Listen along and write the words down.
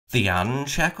The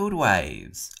Unshackled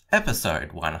Waves,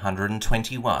 episode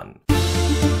 121.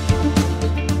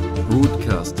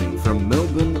 Broadcasting from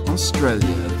Melbourne,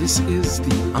 Australia, this is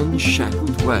The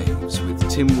Unshackled Waves with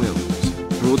Tim Wills,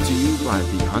 brought to you by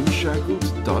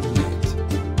theunshackled.net.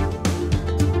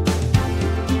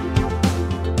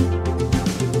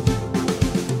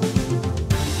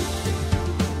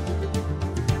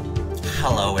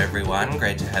 Hello everyone,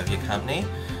 great to have your company.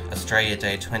 Australia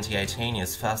Day 2018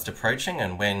 is fast approaching,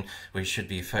 and when we should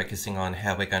be focusing on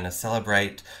how we're going to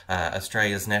celebrate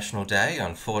Australia's National Day,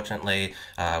 unfortunately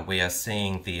we are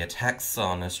seeing the attacks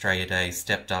on Australia Day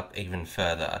stepped up even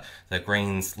further. The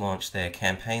Greens launched their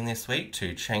campaign this week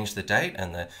to change the date,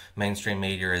 and the mainstream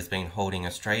media has been holding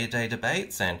Australia Day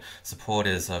debates, and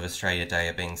supporters of Australia Day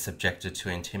are being subjected to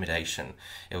intimidation.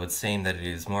 It would seem that it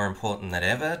is more important than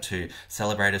ever to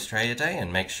celebrate Australia Day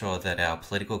and make sure that our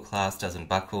political class doesn't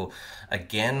buckle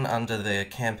again under the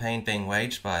campaign being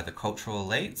waged by the cultural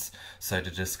elites. So to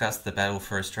discuss the battle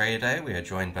for Australia Day, we are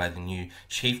joined by the new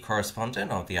chief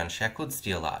correspondent of The Unshackled,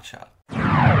 Steele Archer.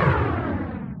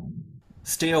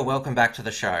 Steele, welcome back to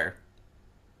the show.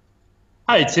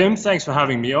 Hey Tim, thanks for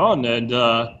having me on, and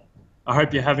I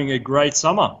hope you're having a great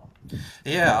summer.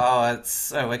 Yeah,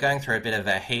 we're going through a bit of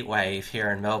a heat wave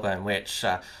here in Melbourne, which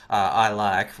I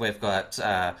like. We've got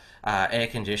air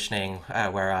conditioning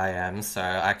where I am, so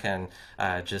I can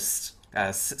just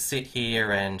sit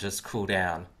here and just cool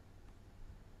down.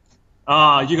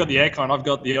 You got the aircon. I've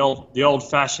got the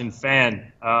old-fashioned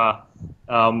fan.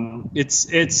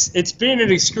 It's been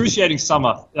an excruciating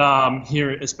summer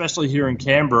here, especially here in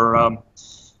Canberra.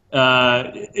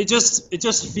 It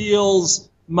just feels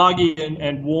muggy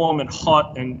and warm and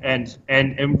hot, and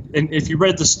if you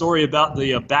read the story about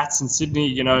the bats in Sydney,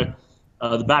 you know,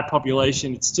 the bat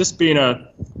population, it's just been an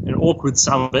awkward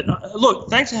summer. But look,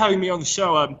 thanks for having me on the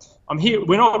show. I'm here.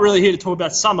 We're not really here to talk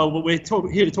about summer, but we're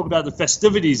here to talk about the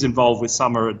festivities involved with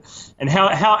summer, and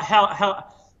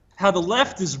how the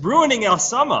left is ruining our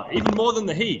summer even more than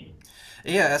the heat.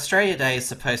 Yeah, Australia Day is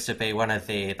supposed to be one of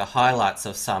the highlights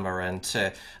of summer, and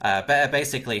to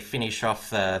basically finish off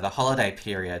the holiday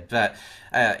period. But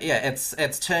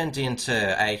it's turned into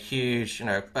a huge,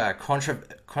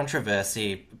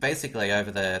 controversy basically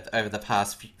over the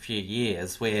past few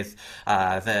years with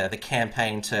the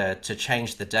campaign to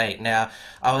change the date. Now,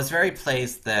 I was very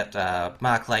pleased that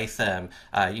Mark Latham,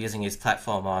 using his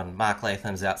platform on Mark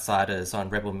Latham's Outsiders on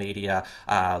Rebel Media,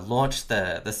 launched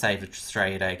the Save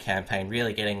Australia Day campaign,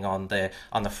 really getting on the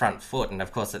front foot. And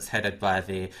of course, it's headed by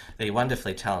the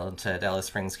wonderfully talented Alice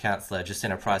Springs councillor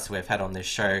Jacinta Price, who we've had on this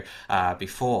show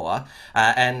before.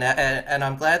 And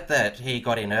I'm glad that he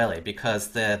got in early, because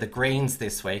the Greens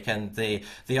this week, and the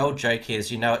old joke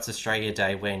is, it's Australia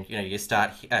Day when you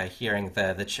start hearing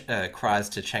the cries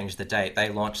to change the date. They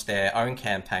launched their own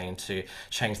campaign to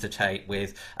change the date,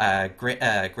 with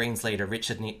Greens leader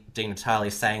Richard Di Natale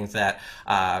saying that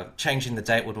changing the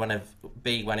date would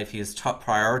be one of his top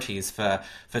priorities for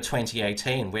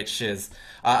 2018, which is,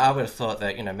 I would have thought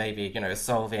that maybe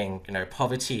solving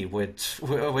poverty would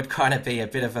kind of be a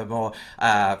bit of a more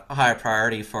higher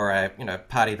priority for a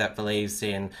party that believes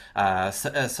in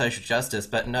social justice.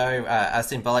 But no, a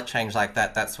symbolic change like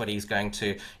that's what he's going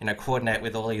to coordinate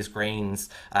with all these Greens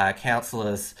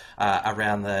councillors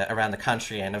around the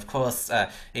country. And of course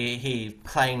he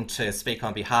claimed to speak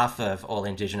on behalf of all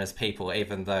Indigenous people,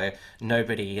 even though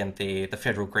nobody in the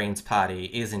federal Greens party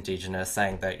is Indigenous,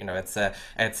 saying that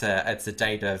it's a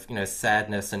date of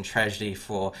sadness and tragedy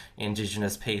for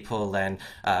Indigenous people, and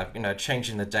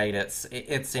changing the date,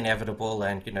 it's inevitable,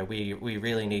 and we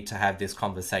really need to have this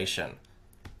conversation.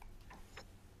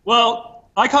 Well,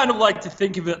 I kind of like to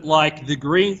think of it like the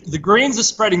Greens are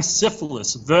spreading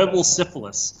syphilis, verbal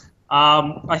syphilis.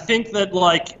 I think that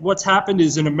what's happened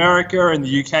is, in America and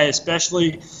the UK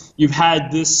especially, you've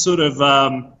had this sort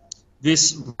of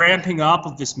this ramping up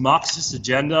of this Marxist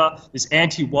agenda, this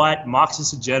anti-white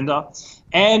Marxist agenda,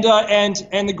 and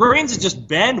the Greens are just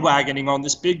bandwagoning on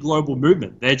this big global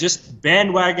movement. They're just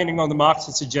bandwagoning on the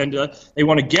Marxist agenda. They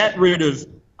want to get rid of.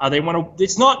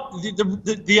 It's not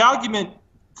the argument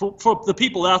for the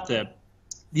people out there.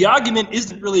 The argument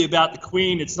isn't really about the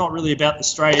Queen. It's not really about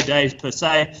Australia Day per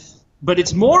se, but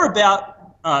it's more about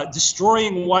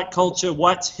destroying white culture,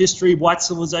 white history, white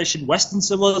civilization,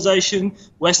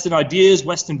 Western ideas,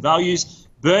 Western values,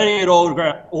 burning it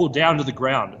all down to the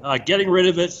ground, getting rid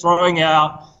of it, throwing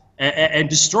out, and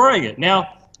destroying it.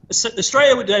 Now,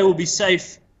 Australia Day will be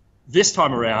safe this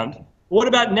time around. What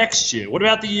about next year? What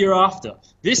about the year after?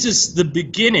 This is the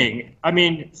beginning. I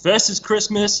mean, first is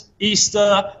Christmas,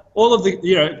 Easter, all of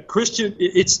the Christian.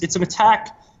 It's an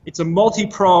attack. It's a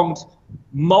multi-pronged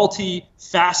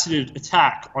multifaceted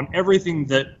attack on everything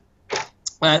that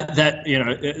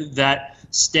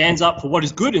stands up for what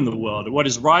is good in the world and what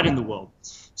is right in the world.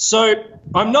 So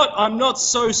I'm not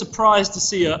so surprised to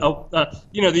see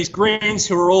these Greens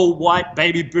who are all white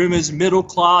baby boomers, middle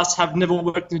class, have never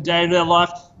worked in a day in their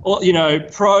life, or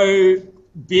pro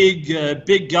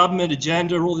big government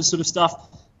agenda, all this sort of stuff,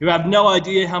 who have no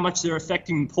idea how much they're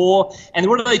affecting the poor. And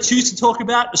what do they choose to talk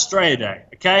about? Australia Day.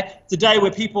 Okay, it's a day where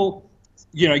people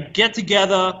get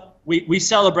together. We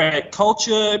celebrate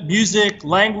culture, music,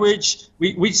 language.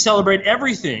 We celebrate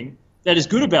everything that is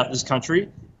good about this country.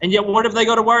 And yet, what have they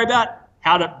got to worry about?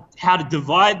 How to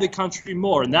divide the country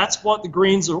more. And that's what the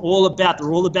Greens are all about.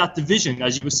 They're all about division.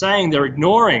 As you were saying, they're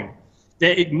ignoring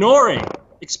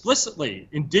explicitly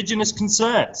indigenous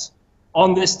concerns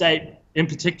on this date in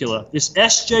particular. This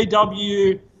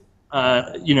SJW,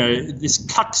 this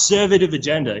conservative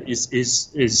agenda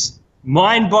is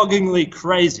mind-bogglingly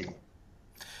crazy.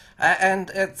 And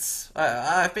it's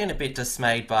I've been a bit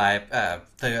dismayed by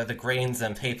the Greens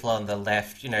and people on the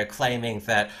left, claiming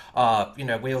that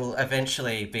we'll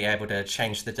eventually be able to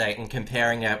change the date, and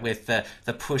comparing it with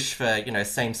the push for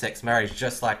same-sex marriage,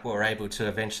 just like we're able to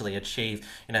eventually achieve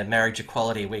marriage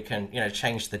equality, we can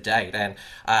change the date. And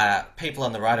people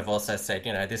on the right have also said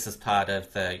this is part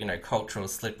of the cultural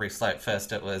slippery slope.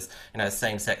 First it was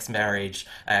same-sex marriage,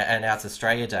 and now it's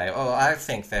Australia Day. Well, I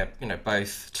think they're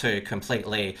both two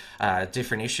completely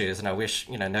different issues, and I wish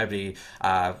nobody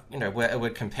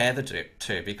would compare the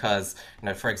two, because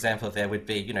for example, there would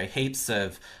be heaps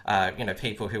of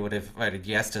people who would have voted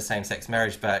yes to same-sex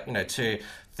marriage, but to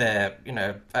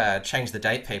the change the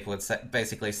date people would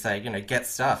basically say get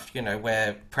stuffed,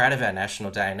 we're proud of our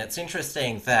national day. And it's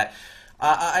interesting that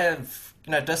I have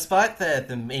despite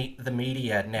the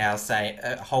media now saying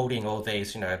holding all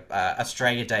these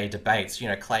Australia Day debates,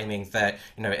 claiming that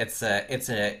it's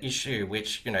an issue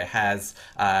which has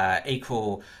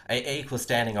equal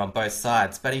standing on both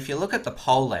sides. But if you look at the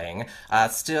polling,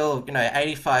 still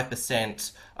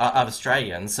 85% of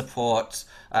Australians support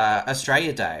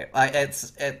Australia Day.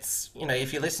 It's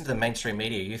if you listen to the mainstream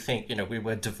media, you think we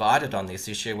were divided on this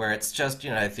issue, where it's just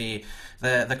the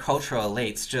cultural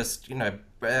elites just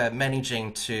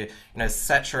managing to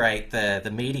saturate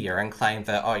the media and claim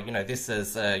that this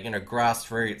is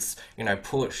grassroots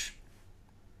push.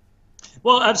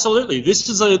 Well, absolutely. This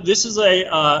is a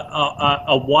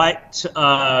white sort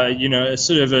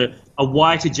of a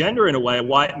white agenda, in a way, a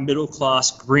white middle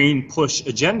class green push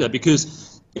agenda.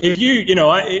 Because if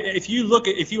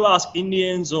you ask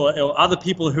Indians or other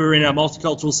people who are in our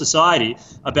multicultural society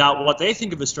about what they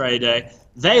think of Australia Day,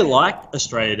 they like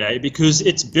Australia Day because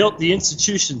it's built the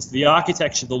institutions, the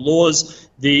architecture, the laws,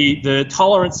 the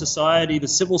tolerant society, the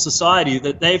civil society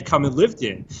that they've come and lived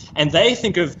in. And they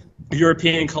think of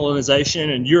European colonization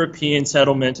and European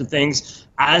settlement and things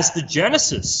as the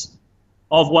genesis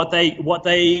of what they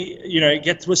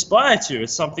get to aspire to.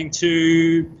 It's something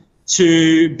to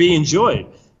be enjoyed.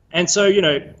 And so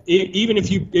even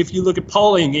if you look at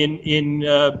polling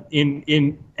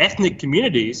in ethnic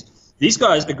communities, these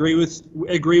guys agree with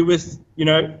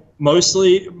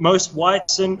most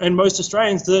whites and most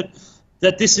Australians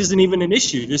that this isn't even an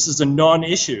issue. This is a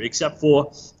non-issue, except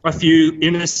for a few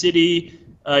inner city,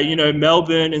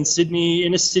 Melbourne and Sydney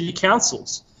inner city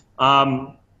councils.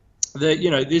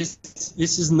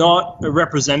 This is not a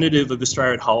representative of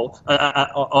Australia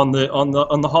on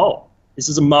the whole. This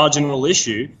is a marginal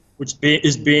issue which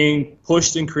is being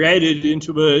pushed and created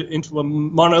into a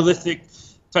monolithic,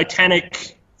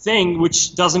 titanic thing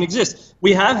which doesn't exist.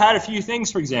 We have had a few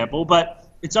things, for example, but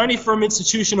it's only from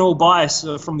institutional bias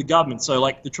from the government. So,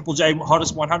 like the Triple J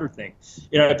Hottest 100 thing,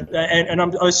 and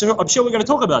I'm sure we're going to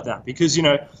talk about that, because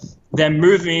they're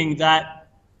moving that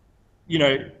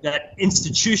that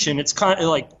institution. It's kind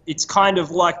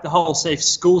of like the whole safe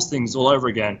schools things all over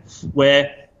again,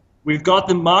 where we've got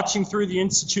them marching through the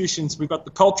institutions. We've got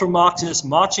the cultural Marxists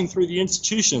marching through the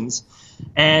institutions,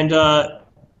 and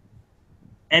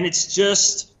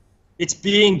it's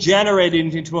being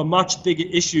generated into a much bigger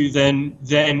issue than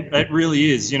it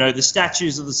really is. The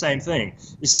statues are the same thing.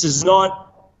 This is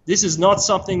not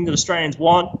something that Australians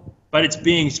want, but it's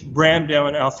being rammed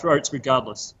down our throats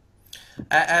regardless.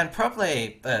 And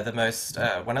probably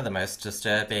one of the most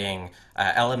disturbing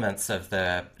elements of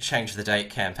the Change the Date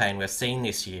campaign we've seen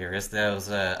this year is there was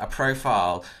a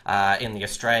profile in The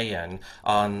Australian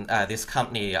on this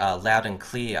company, Loud and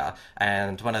Clear,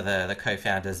 and one of the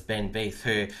co-founders, Ben Beath,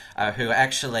 who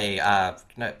actually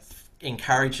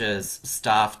encourages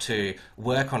staff to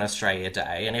work on Australia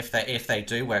Day, and if they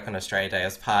do work on Australia Day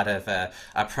as part of a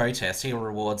protest, he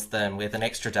rewards them with an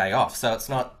extra day off. So it's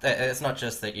not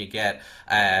just that you get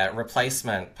a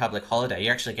replacement public holiday;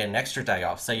 you actually get an extra day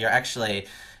off. So you're actually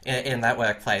in that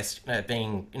workplace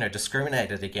being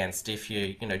discriminated against if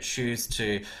you choose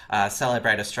to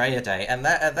celebrate Australia Day, and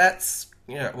that's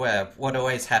what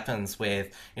always happens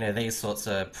with these sorts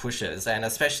of pushes, and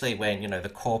especially when the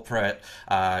corporate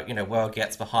world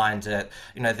gets behind it.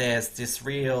 There's this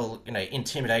real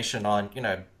intimidation on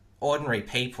ordinary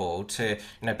people to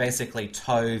basically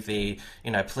toe the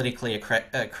politically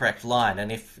correct line,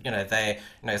 and if they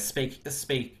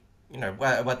speak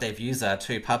what their views are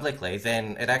too publicly,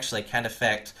 then it actually can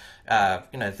affect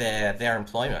their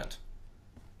employment.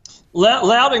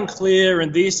 Loud and clear,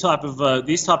 and these type of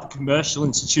commercial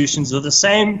institutions are the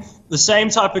same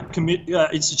type of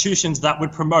institutions that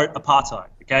would promote apartheid.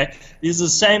 Okay, these are the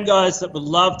same guys that would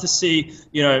love to see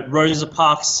Rosa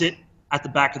Parks sit at the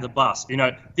back of the bus.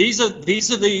 These are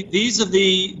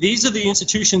the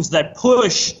institutions that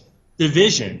push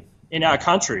division in our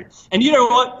country. And you know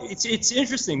what? It's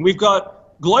interesting. We've got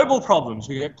global problems,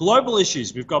 we've got global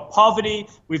issues, we've got poverty,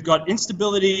 we've got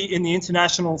instability in the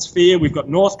international sphere, we've got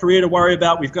North Korea to worry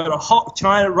about, we've got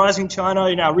rising China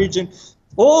in our region,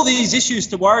 all these issues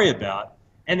to worry about,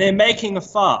 and they're making a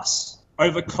fuss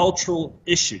over cultural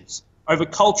issues, over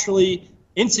culturally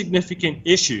insignificant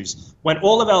issues, when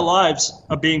all of our lives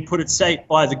are being put at stake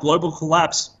by the global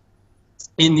collapse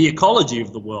in the ecology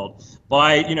of the world,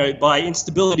 by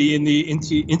instability in the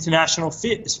international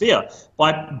sphere,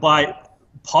 by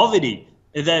poverty,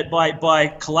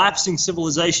 by collapsing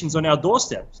civilizations on our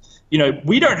doorsteps.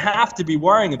 We don't have to be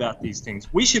worrying about these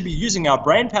things. We should be using our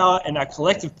brain power and our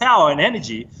collective power and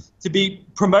energy to be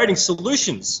promoting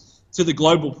solutions to the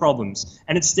global problems.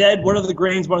 And instead, what do the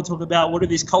Greens want to talk about? What do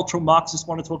these cultural Marxists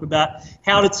want to talk about?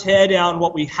 How to tear down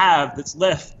what we have that's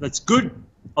left, that's good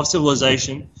of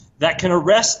civilization, that can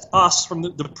arrest us from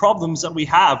the problems that we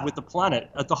have with the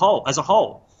planet as a whole.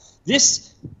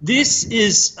 This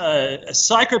is a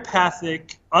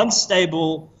psychopathic,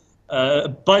 unstable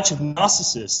bunch of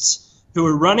narcissists who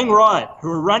are running riot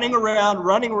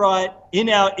in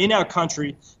our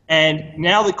country, and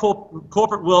now the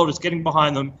corporate world is getting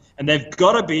behind them, and they've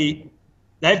got to be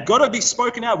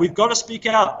spoken out. We've got to speak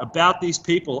out about these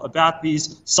people, about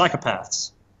these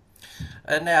psychopaths.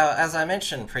 Now, as I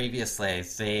mentioned previously,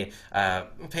 the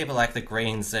people like the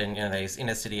Greens and these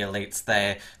inner city elites,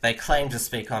 they claim to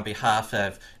speak on behalf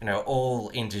of all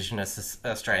Indigenous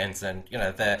Australians, and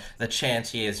the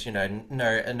chant is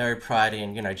no pride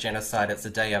in genocide. It's a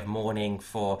day of mourning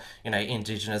for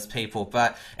Indigenous people.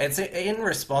 But it's in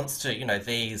response to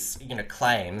these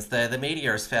claims, the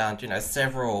media has found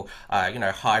several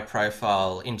high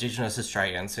profile Indigenous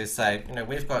Australians who say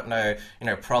we've got no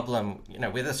problem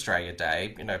with Australia Day.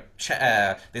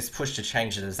 This push to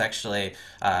change it is actually,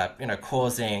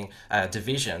 causing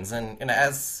divisions, and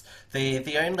as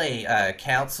the only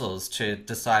councils to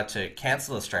decide to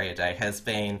cancel Australia Day has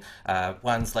been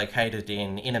ones located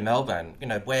in inner Melbourne,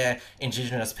 where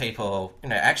Indigenous people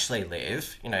actually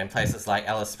live, in places like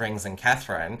Alice Springs and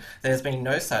Katherine. There's been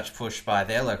no such push by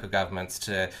their local governments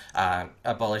to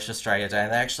abolish Australia Day,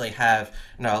 and they actually have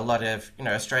a lot of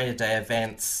Australia Day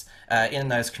events in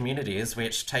those communities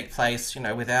which take place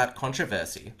without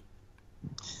controversy.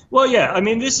 Well, yeah, I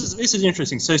mean, this is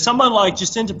interesting. So someone like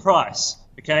Jacinta Price,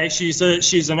 okay, she's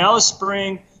an Alice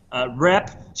Spring rep.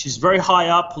 She's very high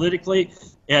up politically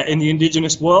in the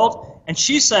Indigenous world, and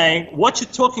she's saying what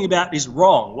you're talking about is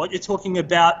wrong. What you're talking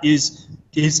about is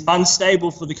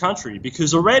unstable for the country,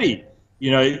 because already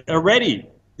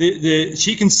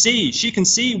she can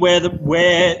see where the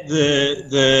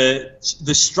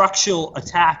structural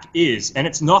attack is, and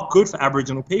it's not good for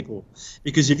Aboriginal people,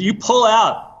 because if you pull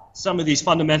out some of these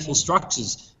fundamental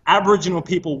structures, Aboriginal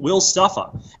people will suffer.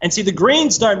 And see, the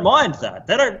Greens don't mind that.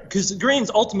 They don't, because the Greens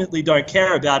ultimately don't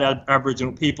care about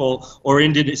Aboriginal people or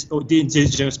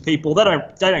Indigenous people. They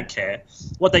don't care.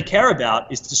 What they care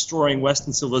about is destroying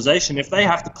Western civilization. If they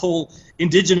have to pull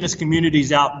Indigenous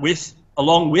communities out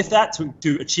along with that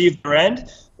to achieve their end,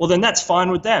 well, then that's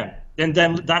fine with them. Then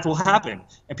that will happen.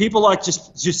 And people like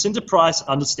Jacinta Price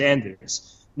understand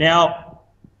this. Now,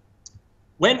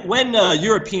 when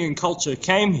European culture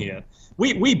came here,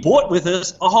 we brought with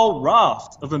us a whole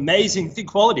raft of amazing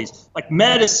qualities like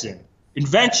medicine,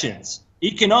 inventions,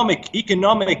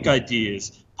 economic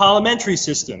ideas, parliamentary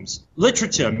systems,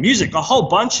 literature, music, a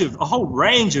whole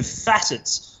range of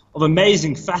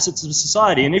amazing facets of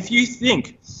society. And if you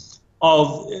think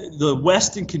of the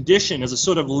Western condition as a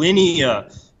sort of linear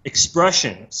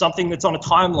expression, something that's on a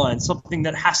timeline, something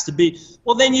that has to be,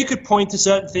 well, then you could point to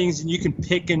certain things and you can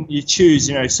pick and you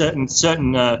choose,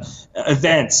 certain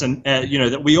events and,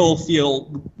 that we all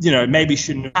feel, maybe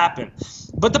shouldn't happen.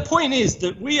 But the point is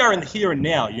that we are in the here and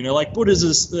now, like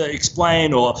Buddhists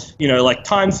explain, or, like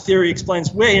time theory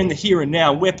explains, we're in the here and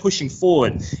now, we're pushing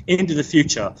forward into the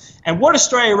future. And what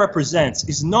Australia represents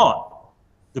is not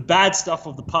the bad stuff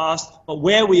of the past, but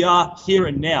where we are here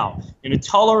and now, in a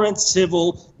tolerant,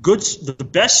 civil, good, the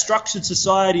best structured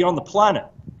society on the planet.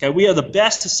 Okay, we are the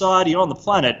best society on the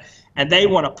planet, and they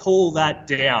want to pull that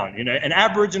down. And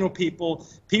Aboriginal people,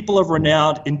 people of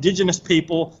renown, Indigenous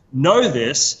people know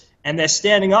this, and they're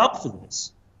standing up for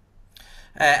this.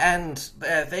 And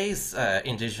these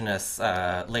Indigenous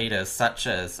leaders, such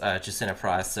as Jacinta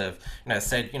Price, have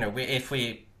said,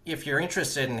 if you're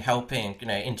interested in helping,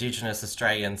 Indigenous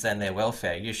Australians and their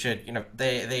welfare, you should,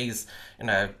 the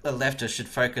leftists should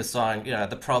focus on,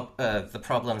 the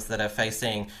problems that are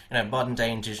facing, modern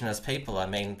day Indigenous people. I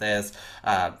mean, there's,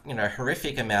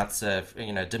 horrific amounts of,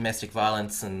 domestic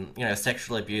violence and,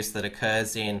 sexual abuse that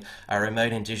occurs in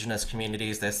remote Indigenous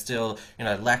communities. There's still,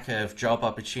 lack of job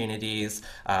opportunities,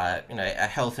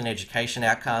 health and education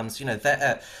outcomes.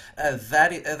 That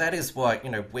is what,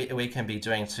 we can be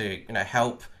doing to,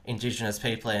 help Indigenous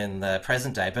people in the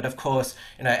present day. But of course,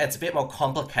 it's a bit more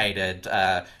complicated,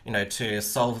 to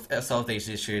solve these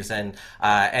issues, and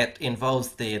it involves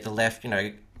the left,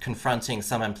 confronting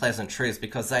some unpleasant truths,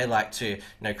 because they like to,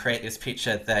 create this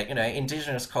picture that,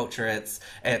 Indigenous culture, it's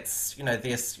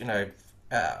this,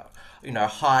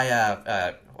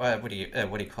 higher, what do you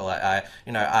call it? A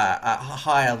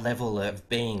higher level of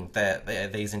being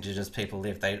that these Indigenous people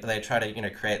live. They try to,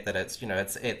 create that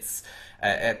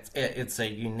it's a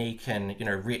unique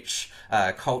and rich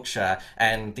culture,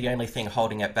 and the only thing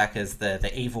holding it back is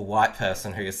the evil white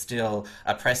person who is still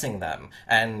oppressing them.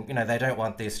 And they don't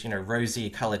want this rosy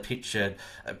coloured picture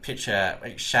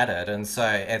shattered, and so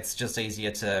it's just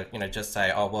easier to just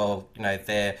say, oh well,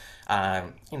 they're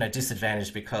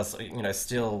disadvantaged because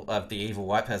still of the evil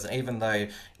white person, even though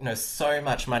so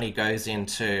much money goes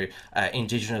into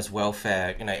Indigenous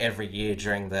welfare every year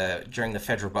during the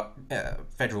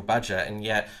federal budget, and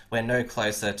yet we're no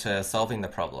closer to solving the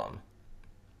problem.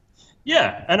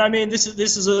 Yeah, and I mean this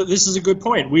is a good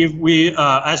point. We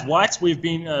as whites, we've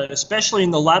been especially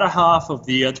in the latter half of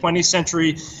the 20th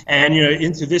century and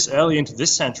into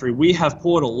this century, we have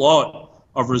poured a lot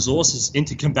of resources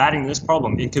into combating this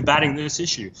problem, in combating this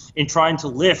issue, in trying to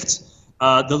lift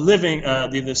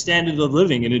the standard of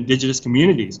living in Indigenous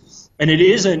communities. And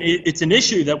it's an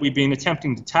issue that we've been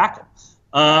attempting to tackle.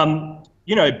 But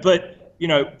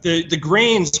the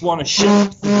Greens want to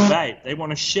shift the debate. They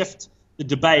want to shift the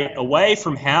debate away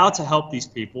from how to help these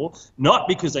people, not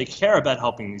because they care about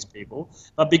helping these people,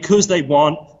 but because they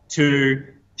want to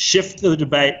shift the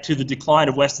debate to the decline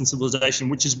of Western civilization,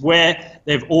 which is where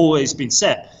they've always been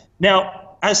set.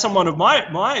 Now, as someone of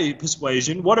my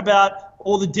persuasion, what about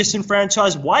all the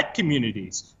disenfranchised white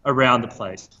communities around the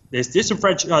place? There's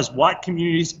disenfranchised white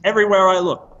communities everywhere I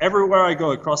look. Everywhere I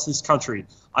go across this country,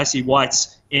 I see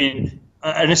whites in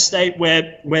an estate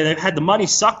where they've had the money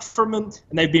sucked from them,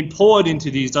 and they've been poured into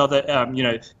these other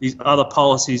these other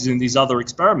policies and these other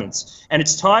experiments. And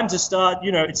it's time to start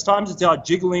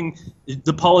jiggling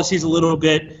the policies a little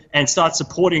bit and start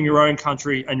supporting your own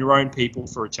country and your own people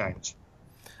for a change.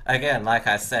 Again, like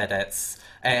I said,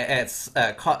 it's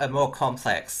more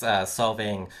complex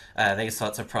solving these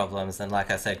sorts of problems than,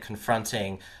 like I said,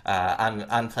 confronting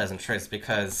unpleasant truths,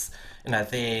 because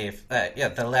the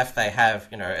left, they have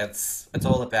it's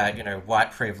all about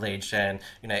white privilege, and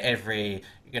every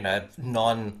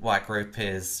non-white group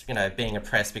is being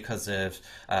oppressed because of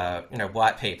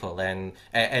white people, and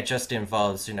it just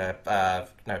involves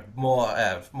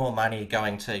more money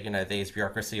going to these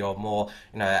bureaucracy, or more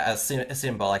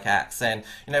symbolic acts. And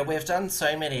we've done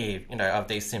so many of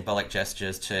these symbolic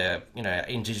gestures to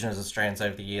Indigenous Australians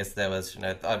over the years. There was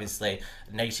obviously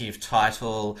native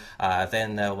title,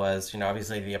 then there was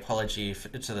obviously the apology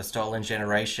to the stolen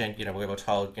generation. We were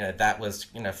told that was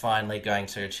finally going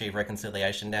to achieve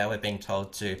reconciliation. Now we're being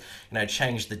told to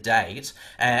change the date,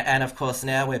 and of course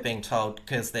now we're being told,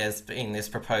 because there's been this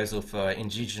proposal for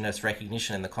Indigenous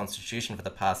recognition in the Constitution for the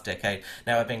past decade,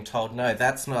 now we're being told no,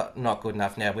 that's not good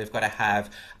enough. Now we've got to have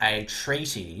a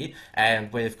treaty,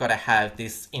 and we've got to have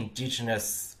this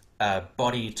Indigenous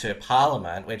body to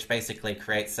Parliament, which basically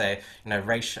creates a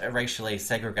racially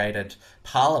segregated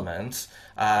Parliament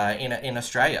in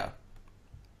Australia.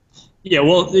 Yeah,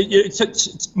 well,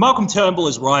 Malcolm Turnbull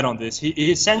is right on this. He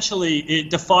essentially,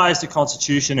 it defies the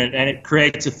Constitution, and it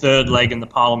creates a third leg in the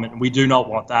Parliament, and we do not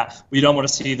want that. We don't want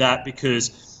to see that,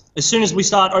 because As soon as we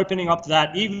start opening up to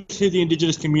that, even to the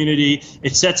indigenous community,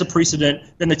 it sets a precedent.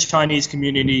 Then the Chinese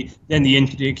community, then the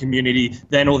Indian community,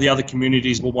 then all the other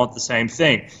communities will want the same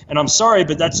thing. And I'm sorry,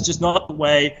 but that's just not the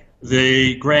way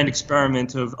the grand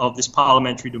experiment of this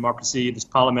parliamentary democracy, this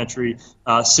parliamentary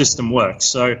system works.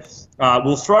 So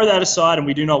we'll throw that aside, and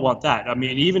we do not want that. I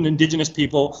mean, even indigenous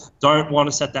people don't want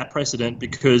to set that precedent,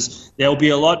 because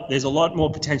there's a lot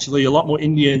more, potentially a lot more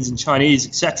Indians and Chinese,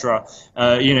 etc.,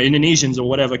 Indonesians or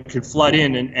whatever, could flood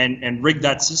in and rig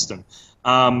that system.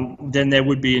 Then there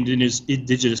would be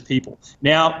indigenous people.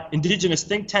 Now, indigenous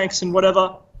think tanks and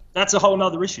whatever, that's a whole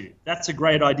other issue. That's a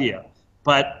great idea.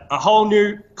 But a whole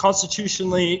new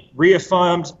constitutionally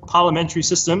reaffirmed parliamentary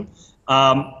system,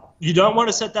 you don't want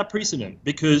to set that precedent,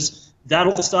 because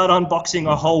that'll start unboxing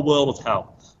a whole world of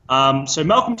hell. So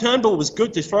Malcolm Turnbull was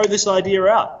good to throw this idea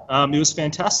out. It was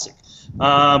fantastic.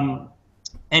 And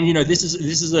this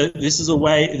is a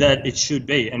way that it should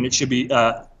be, and it should be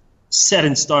set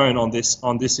in stone on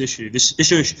this issue. This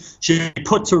issue should be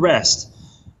put to rest.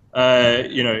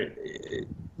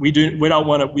 We don't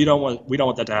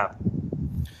want that to happen.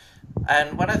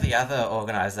 And one of the other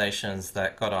organisations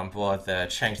that got on board the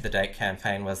Change the Date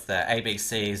campaign was the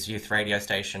ABC's youth radio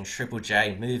station Triple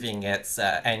J, moving its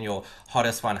annual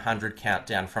Hottest 100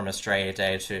 countdown from Australia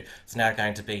Day to, it's now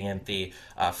going to be in the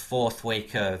fourth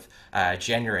week of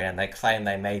January, and they claim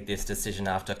they made this decision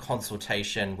after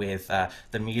consultation with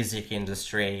the music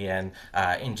industry and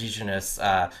indigenous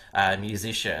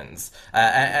musicians.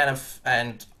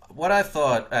 And what I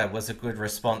thought was a good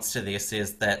response to this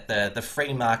is that the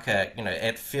free market,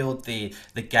 it filled the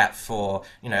gap for,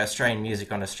 Australian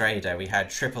music on Australia Day. We had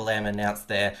Triple M announce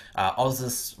their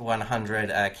Oz's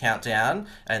 100 countdown,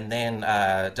 and then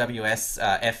WS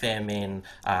FM in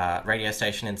radio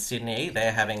station in Sydney,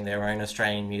 they're having their own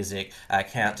Australian music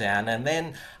countdown. And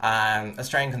then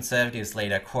Australian Conservatives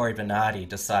leader Cory Bernardi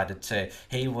decided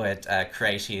he would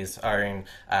create his own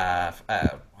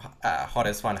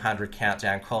Hottest 100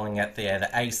 countdown, calling it the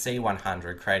AC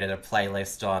 100, created a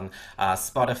playlist on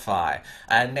Spotify.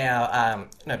 And now,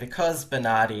 because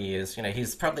Bernardi is,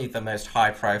 he's probably the most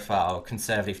high-profile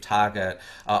conservative target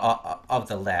of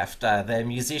the left, the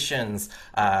musicians,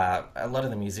 a lot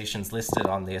of the musicians listed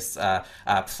on this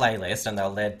playlist, and they're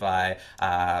led by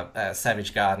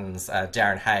Savage Garden's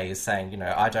Darren Hayes, saying,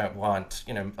 I don't want,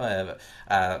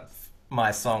 my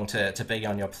song to be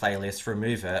on your playlist,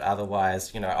 remove it,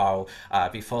 otherwise, I'll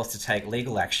be forced to take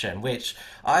legal action, which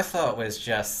I thought was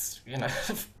just,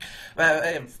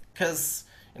 because,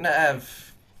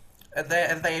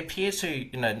 they appear to,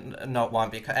 not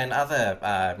want, and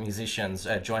other musicians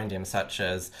joined him, such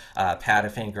as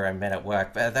Powderfinger and Men at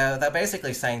Work, but they're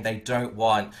basically saying they don't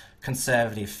want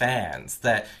conservative fans,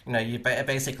 that you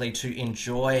basically, to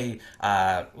enjoy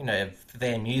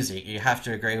their music, you have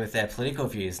to agree with their political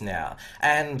views now.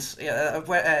 And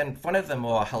one of the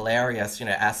more hilarious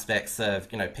aspects of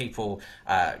people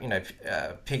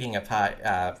picking apart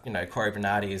Cory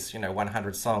Bernardi's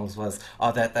 100 songs was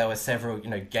that there were several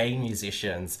gay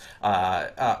musicians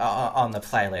on the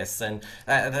playlist, and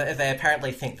they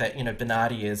apparently think that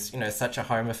Bernardi is such a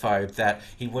homophobe that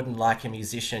he wouldn't like a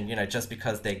musician just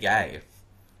because they're gay.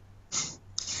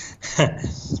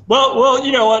 Well,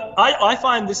 you know what? I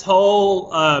find this whole,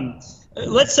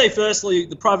 let's say, firstly,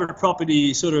 the private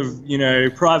property sort of,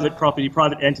 private property,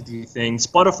 private entity thing.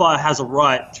 Spotify has a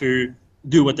right to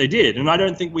do what they did, and I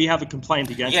don't think we have a complaint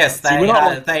against. Yes,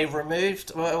 that. They removed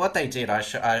what they did.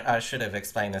 I should have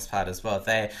explained this part as well.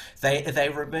 They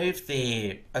removed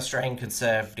the Australian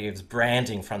Conservatives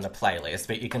branding from the playlist,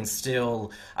 but you can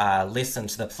still listen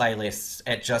to the playlist.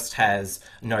 It just has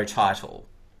no title.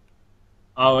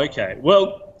 Oh, okay.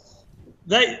 Well,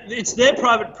 it's their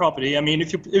private property. I mean,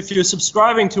 if you're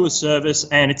subscribing to a service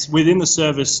and it's within the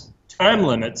service term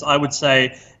limits, I would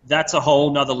say that's a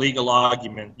whole nother legal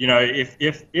argument.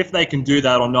 If they can do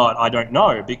that or not, I don't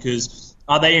know, because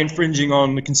are they infringing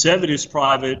on the Conservatives'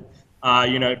 private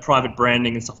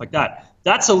branding and stuff like that?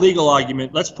 That's a legal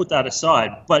argument. Let's put that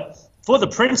aside. But for the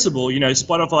principle,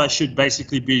 Spotify should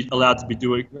basically be allowed to be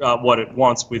doing what it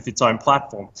wants with its own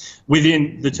platform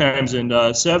within the terms and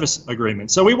service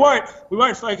agreement. So we won't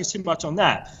focus too much on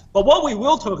that. But what we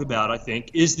will talk about, I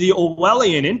think, is the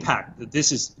Orwellian impact that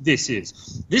this is.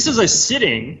 This is a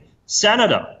sitting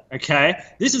senator. Okay,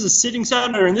 this is a sitting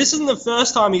senator, and this isn't the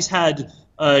first time he's had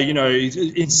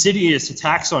insidious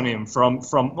attacks on him from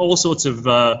all sorts of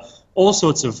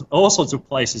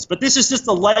places. But this is just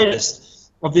the latest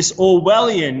of this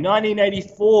Orwellian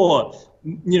 1984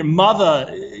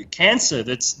 mother cancer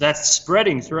that's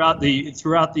spreading throughout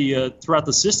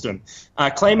the system,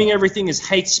 claiming everything is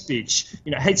hate speech.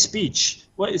 Hate speech.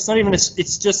 Well, it's not even.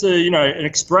 It's just an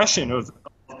expression of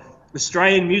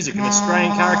Australian music and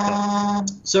Australian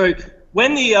character. So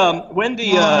when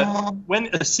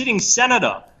a sitting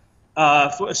senator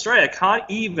for Australia can't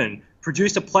even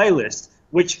produce a playlist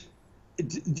which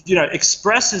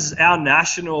expresses our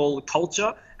national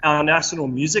culture, our national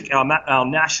music, our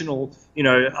national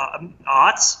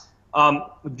arts,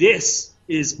 this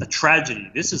is a tragedy.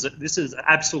 This is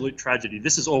absolute tragedy.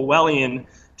 This is Orwellian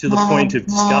to the point of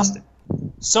disgusting.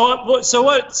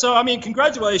 So I mean,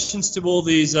 congratulations to all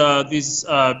these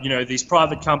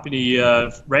private company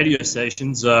radio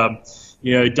stations,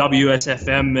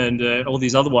 WSFM and all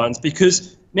these other ones,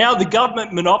 because now the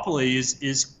government monopoly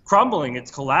is crumbling.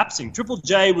 It's collapsing. Triple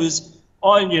J was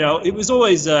on. It was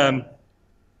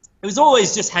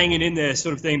always just hanging in there,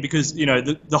 sort of thing, because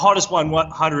the hottest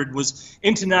 100 was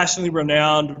internationally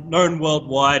renowned, known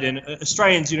worldwide, and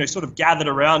Australians sort of gathered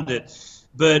around it,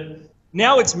 but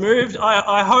now it's moved.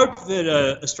 I hope that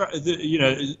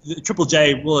the Triple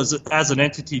J will, as an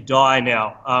entity, die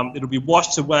now. It'll be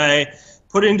washed away,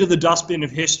 put into the dustbin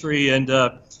of history, and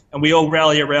we all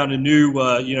rally around a new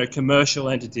commercial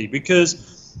entity,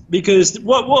 because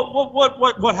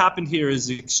what happened here is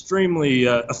extremely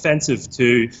offensive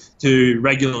to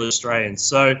regular Australians.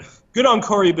 So good on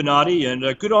Cory Bernardi, and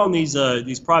good on these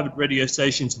private radio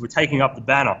stations who are taking up the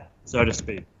banner, so to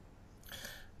speak.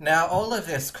 Now, all of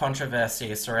this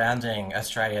controversy surrounding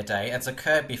Australia Day, it's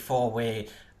occurred before we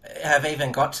have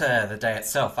even got to the day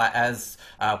itself. As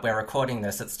we're recording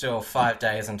this, it's still 5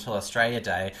 days until Australia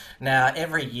Day. Now,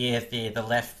 every year the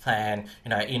left plan,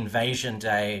 Invasion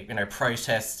Day,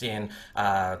 protests in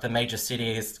the major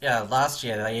cities. Last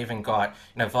year they even got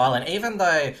violent, even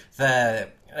though the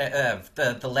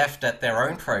left at their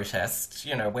own protests,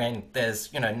 when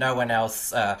there's no one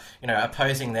else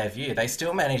opposing their view, they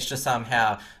still manage to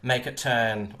somehow make it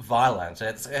turn violent.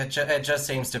 It just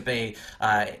seems to be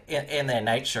in their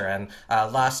nature. And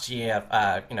last year,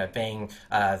 being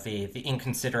the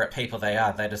inconsiderate people they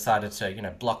are, they decided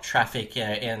to block traffic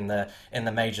in the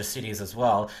major cities as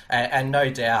well. And no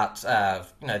doubt,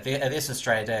 this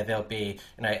Australia Day there'll be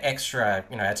extra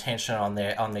attention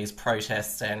on these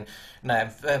protests. And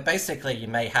basically you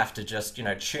may have to just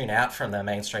tune out from the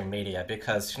mainstream media,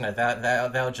 because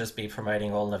they'll just be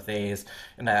promoting all of these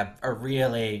a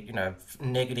really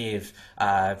negative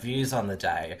views on the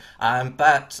day.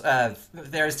 But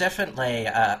there is definitely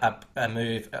a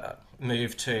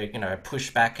move to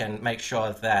push back and make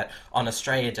sure that on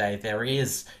Australia Day there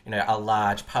is a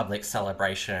large public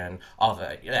celebration of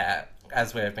it.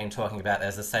 As we've been talking about,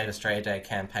 there's a Save Australia Day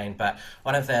campaign, but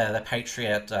one of the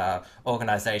patriot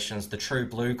organisations, the True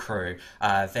Blue Crew,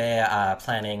 they're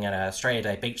planning an Australia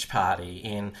Day beach party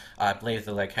in, I believe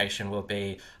the location will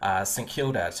be St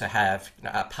Kilda, to have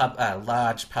a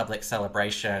large public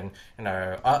celebration,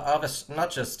 of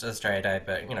not just Australia Day,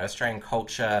 but Australian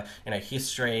culture,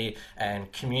 history and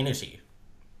community.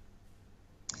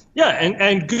 Yeah,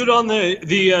 and good on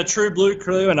the True Blue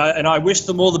Crew, and I wish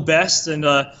them all the best, and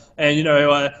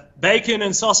bacon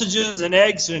and sausages and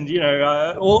eggs and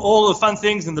all the fun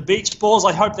things and the beach balls.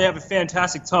 I hope they have a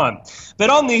fantastic time.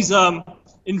 But on these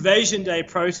Invasion Day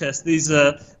protests, these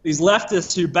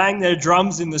leftists who bang their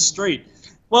drums in the street,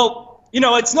 well,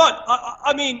 it's not.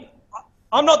 I mean,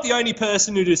 I'm not the only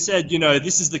person who just said,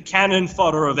 this is the cannon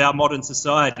fodder of our modern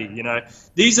society.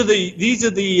 These are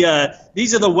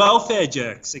the welfare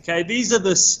jerks. Okay, these are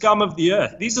the scum of the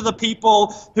earth. These are the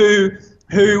people who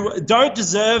don't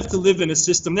deserve to live in a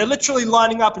system. They're literally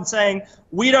lining up and saying,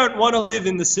 we don't want to live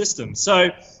in the system. So,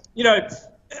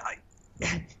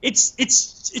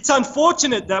 it's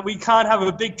unfortunate that we can't have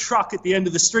a big truck at the end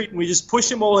of the street and we just push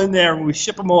them all in there and we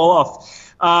ship them all off.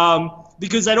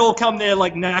 Because they'd all come there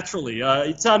like naturally.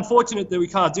 It's unfortunate that we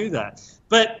can't do that.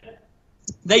 But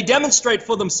they demonstrate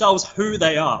for themselves who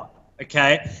they are,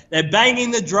 okay? They're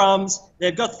banging the drums.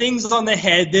 They've got things on their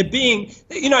head. They're being,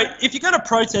 if you're going to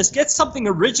protest, get something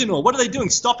original. What are they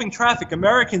doing? Stopping traffic.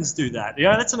 Americans do that.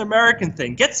 That's an American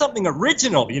thing. Get something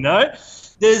original,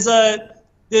 There's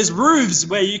roofs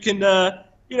where you can,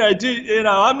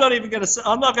 I'm not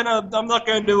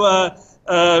going to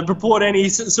purport any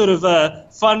sort of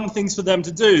fun things for them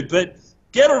to do, but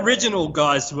get original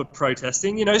guys who are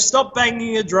protesting. Stop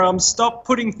banging your drums, stop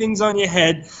putting things on your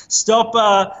head, stop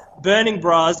burning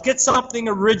bras. Get something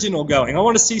original going. I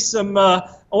want to see some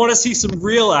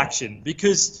real action,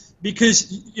 because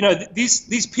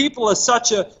these people are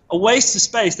such a waste of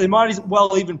space. They might as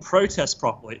well even protest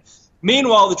properly.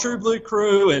 Meanwhile, the True Blue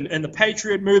crew and the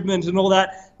Patriot movement and all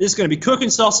that, they're just going to be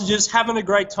cooking sausages, having a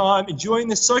great time, enjoying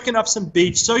this, soaking up some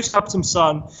beach, soaking up some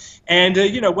sun, and,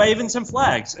 waving some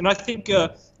flags. And I think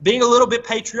being a little bit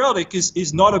patriotic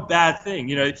is not a bad thing.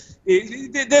 There's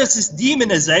this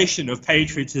demonization of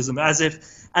patriotism as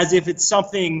if it's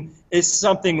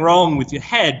something wrong with your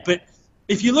head. But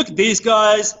if you look at these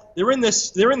guys, they're in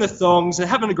the thongs, they're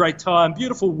having a great time,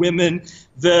 beautiful women,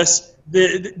 this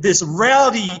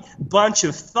rowdy bunch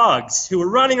of thugs who are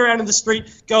running around in the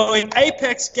street going,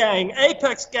 Apex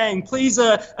gang, please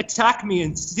attack me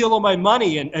and steal all my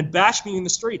money and bash me in the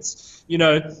streets.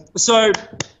 So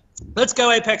let's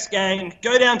go, Apex gang,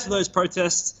 go down to those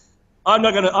protests. I'm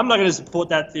not gonna support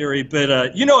that theory,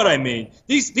 but you know what I mean.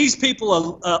 These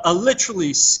people are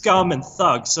literally scum and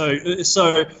thugs. So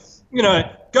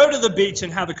go to the beach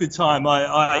and have a good time.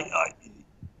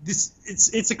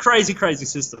 It's a crazy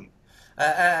system.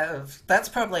 That's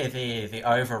probably the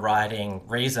overriding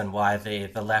reason why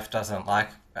the left doesn't like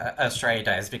Australia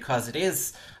Day, is because it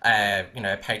is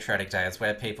patriotic day. It's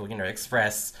where people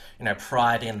express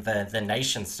pride in the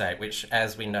nation state, which,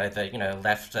 as we know, the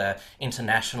left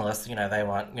internationalists, they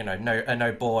want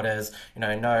no borders,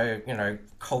 no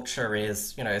culture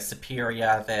is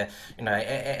superior.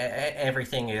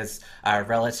 Everything is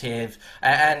relative.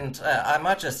 And I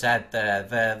might just add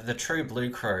the True Blue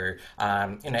crew.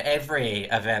 Every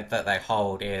event that they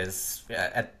hold is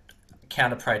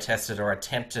counter-protested or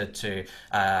attempted to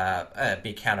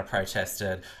be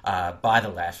counter-protested by the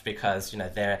left, because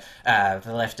the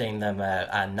left deemed them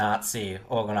a Nazi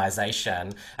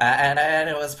organisation, and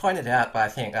it was pointed out by, I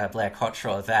think, Blair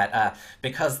Cottrell, that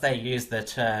because they use the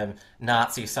term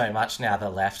Nazi so much now, the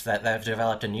left, that they've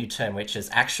developed a new term which is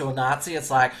actual Nazi.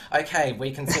 It's like, okay,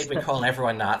 we call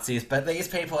everyone Nazis, but these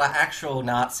people are actual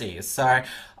Nazis. So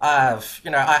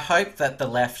I hope that the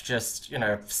left just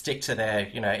stick to their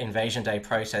Invasion Day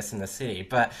protests in the city.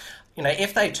 But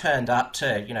if they turned up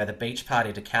to the beach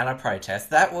party to counter protest,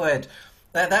 that would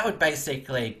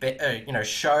basically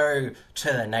show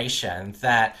to the nation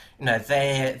that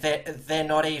they're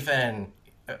not even.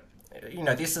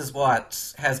 This is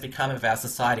what has become of our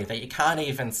society, that you can't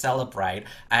even celebrate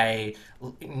a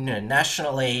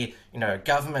nationally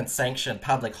government sanctioned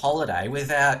public holiday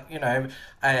without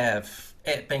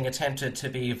it being attempted to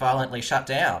be violently shut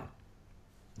down.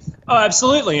 Oh,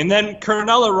 absolutely. And then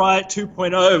Cronulla Riot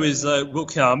 2.0 will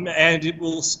come, and it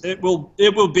will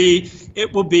be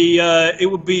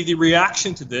the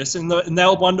reaction to this, and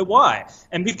they'll wonder why.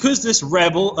 And because this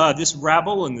rabble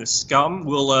and this scum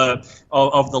will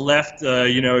of the left,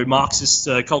 Marxist,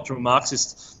 cultural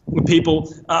Marxist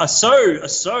people are so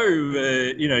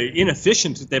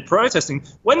inefficient at their protesting.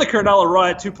 When the Cronulla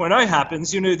Riot 2.0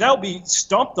 happens, they'll be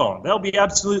stomped on. They'll be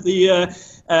absolutely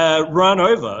run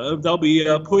over. They'll be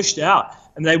pushed out,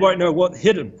 and they won't know what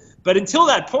hit them. But until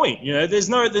that point, there's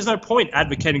no point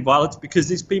advocating violence, because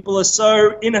these people are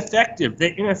so ineffective.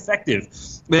 They're ineffective.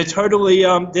 They're totally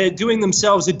they're doing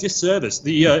themselves a disservice.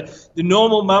 The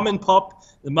normal mum and pop,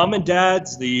 the mum and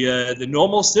dads, the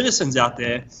normal citizens out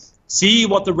there see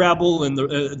what the rabble and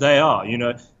they are.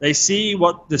 They see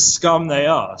what the scum they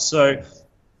are. So,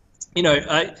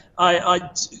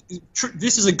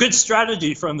 this is a good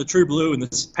strategy from the True Blue and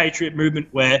this Patriot movement,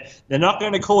 where they're not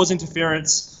going to cause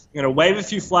interference. They're going to wave a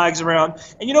few flags around.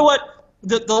 And you know what?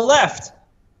 The left,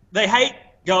 they hate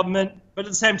government, but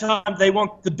at the same time, they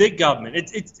want the big government.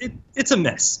 It's a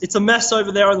mess. It's a mess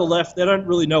over there on the left. They don't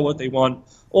really know what they want.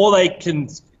 All they can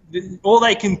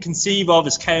conceive of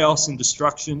is chaos and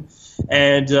destruction,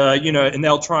 and and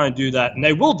they'll try and do that, and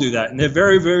they will do that, and they're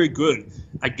very, very good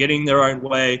at getting their own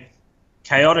way,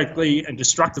 chaotically and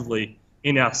destructively,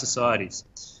 in our societies.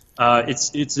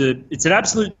 It's an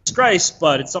absolute disgrace,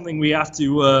 but it's something we have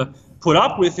to put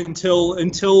up with until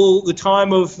the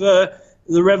time of the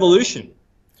revolution.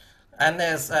 And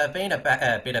there's been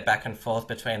a bit of back and forth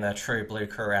between the True Blue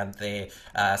crew and the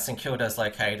St Kilda's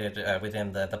located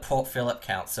within the Port Phillip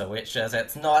Council, which is,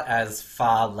 it's not as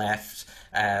far left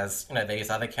as these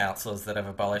other councils that have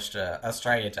abolished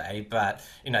Australia Day, but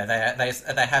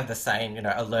they have the same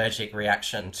allergic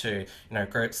reaction to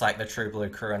groups like the True Blue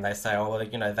crew, and they say, oh well,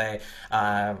 they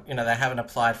haven't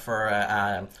applied for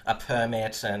a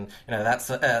permit, and that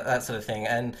sort of thing,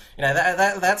 and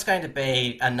that's going to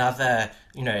be another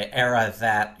error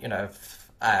that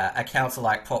a council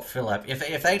like Port Phillip,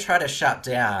 if they try to shut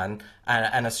down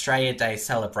an Australia Day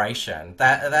celebration,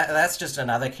 that's just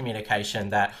another communication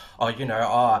that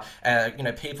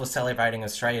people celebrating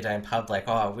Australia Day in public,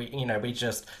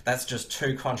 that's just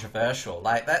too controversial.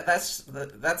 Like that's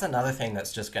another thing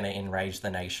that's just going to enrage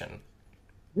the nation.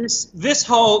 This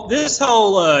whole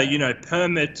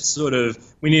permit sort of,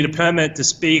 we need a permit to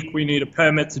speak, we need a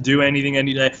permit to do anything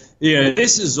any day.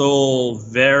 This is all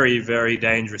very, very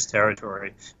dangerous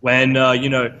territory when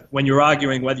when you're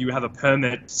arguing whether you have a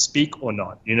permit to speak or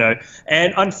not.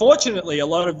 And unfortunately a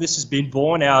lot of this has been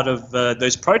born out of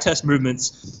those protest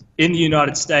movements in the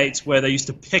United States where they used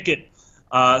to picket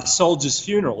soldiers'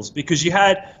 funerals, because you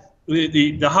had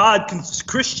the hard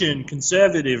Christian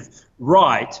conservative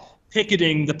right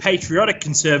picketing the patriotic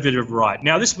conservative right.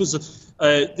 Now, this was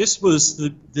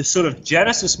the sort of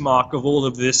genesis mark of all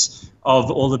of this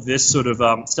sort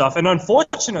of stuff, and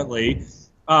unfortunately,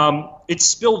 it's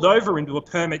spilled over into a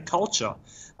permit culture.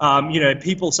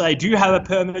 People say, "Do you have a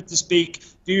permit to speak?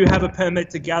 Do you have a permit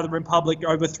to gather in public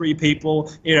over 3 people?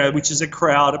 Which is a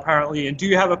crowd apparently. And do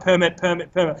you have a permit?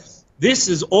 This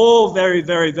is all very,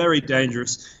 very, very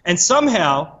dangerous, and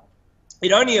somehow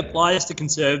it only applies to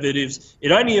conservatives.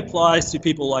 It only applies to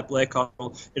people like Blair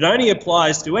Cottrell. It only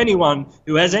applies to anyone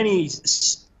who has any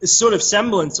sort of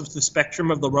semblance of the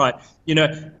spectrum of the right.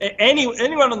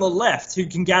 Anyone on the left who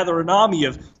can gather an army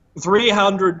of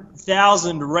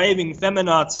 300,000 raving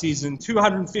feminazis and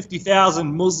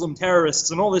 250,000 Muslim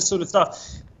terrorists and all this sort of stuff.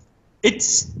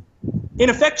 It's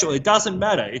ineffectual. It doesn't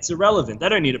matter. It's irrelevant. They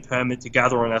don't need a permit to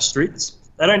gather on our streets.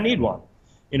 They don't need one.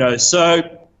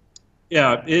 So...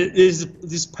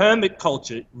 this permit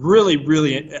culture really,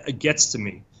 really gets to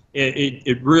me.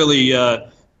 It really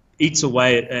eats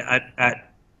away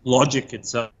at logic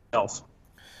itself.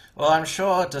 Well, I'm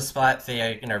sure despite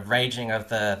the raging of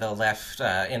the left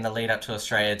in the lead up to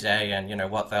Australia Day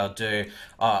and what they'll do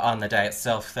on the day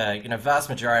itself, the vast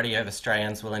majority of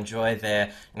Australians will enjoy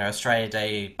their Australia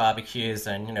Day barbecues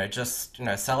and just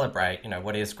celebrate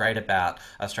what is great about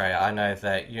Australia. I know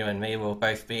that you and me will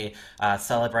both be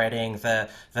celebrating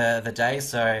the day,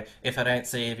 so if I don't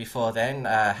see you before then,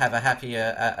 have a happy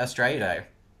Australia Day.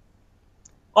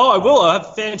 Oh, I will. I have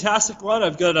a fantastic one.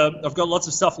 I've got lots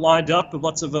of stuff lined up, and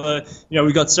lots of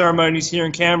we've got ceremonies here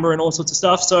in Canberra and all sorts of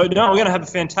stuff. So we're going to have a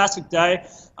fantastic day.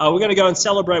 We're going to go and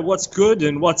celebrate what's good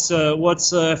and what's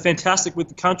fantastic with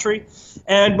the country,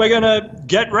 and we're going to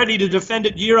get ready to defend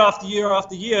it year after year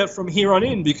after year from here on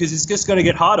in, because it's just going to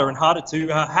get harder and harder to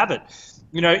have it.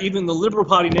 Even the Liberal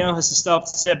Party now has to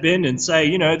step in and say,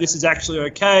 this is actually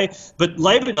okay, but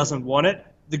Labor doesn't want it.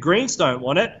 The Greens don't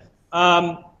want it.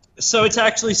 So it's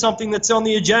actually something that's on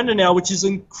the agenda now, which is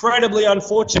incredibly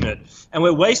unfortunate. And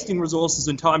we're wasting resources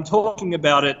and time talking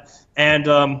about it. And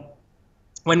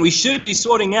when we should be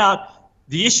sorting out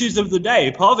the issues of the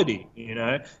day, poverty,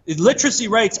 literacy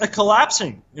rates are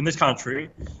collapsing in this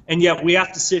country. And yet we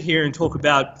have to sit here and talk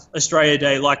about Australia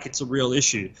Day like it's a real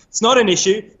issue. It's not an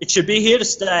issue. It should be here to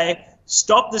stay.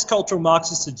 Stop this cultural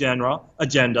Marxist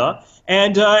agenda,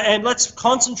 and let's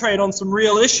concentrate on some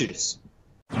real issues.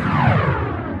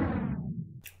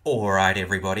 Alright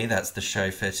everybody, that's the show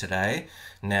for today.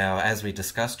 Now, as we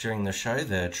discussed during the show,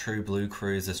 the True Blue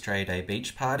Cruise Australia Day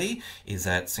Beach Party is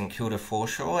at St Kilda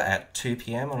Foreshore at 2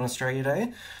 p.m. on Australia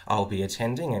Day. I'll be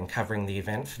attending and covering the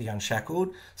event for the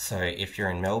Unshackled, so if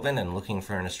you're in Melbourne and looking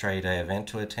for an Australia Day event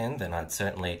to attend, then I'd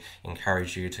certainly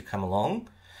encourage you to come along.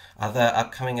 Other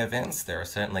upcoming events, there are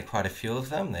certainly quite a few of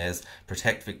them. There's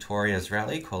Protect Victoria's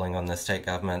rally calling on the state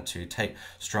government to take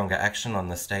stronger action on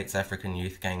the state's African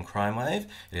youth gang crime wave.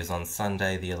 It is on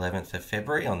Sunday the 11th of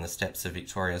February on the steps of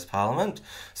Victoria's Parliament.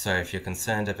 So if you're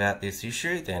concerned about this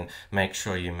issue, then make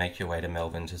sure you make your way to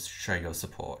Melbourne to show your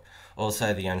support.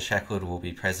 Also, the Unshackled will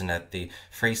be present at the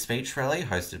Free Speech Rally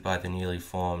hosted by the newly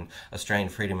formed Australian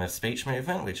Freedom of Speech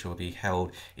Movement, which will be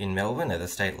held in Melbourne at the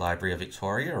State Library of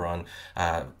Victoria on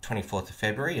 24th of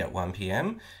February at 1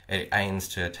 p.m. It aims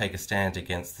to take a stand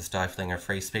against the stifling of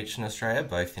free speech in Australia,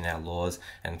 both in our laws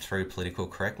and through political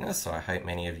correctness, so I hope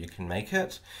many of you can make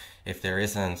it. If there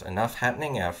isn't enough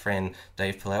happening, our friend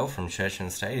Dave Pallel from Church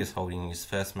and State is holding his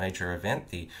first major event,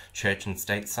 the Church and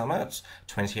State Summit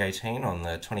 2018 on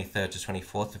the 23rd to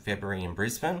 24th of February in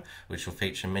Brisbane, which will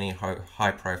feature many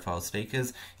high-profile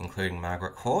speakers, including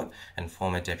Margaret Court and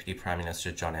former Deputy Prime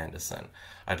Minister John Anderson.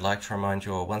 I'd like to remind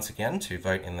you all once again to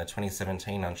vote in the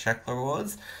 2017 Unshackled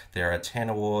Awards. There are 10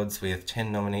 awards with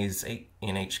 10 nominees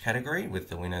in each category, with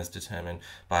the winners determined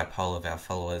by a poll of our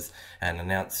followers and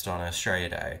announced on Australia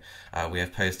Day. We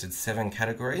have posted 7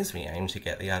 categories. We aim to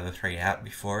get the other 3 out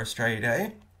before Australia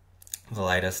Day. The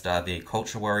latest are the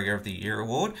Culture Warrior of the Year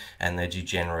Award and the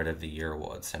Degenerate of the Year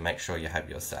Award, so make sure you have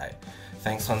your say.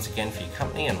 Thanks once again for your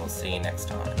company, and we'll see you next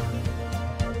time.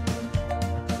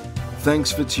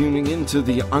 Thanks for tuning in to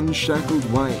the Unshackled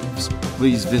Waves.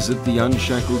 Please visit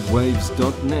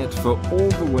theunshackledwaves.net for all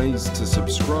the ways to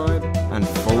subscribe and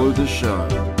follow the show.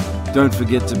 Don't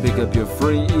forget to pick up your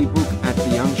free ebook at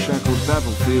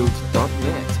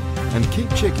theunshackledbattlefield.net and keep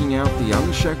checking out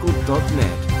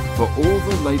theunshackled.net for all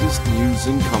the latest news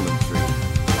and commentary.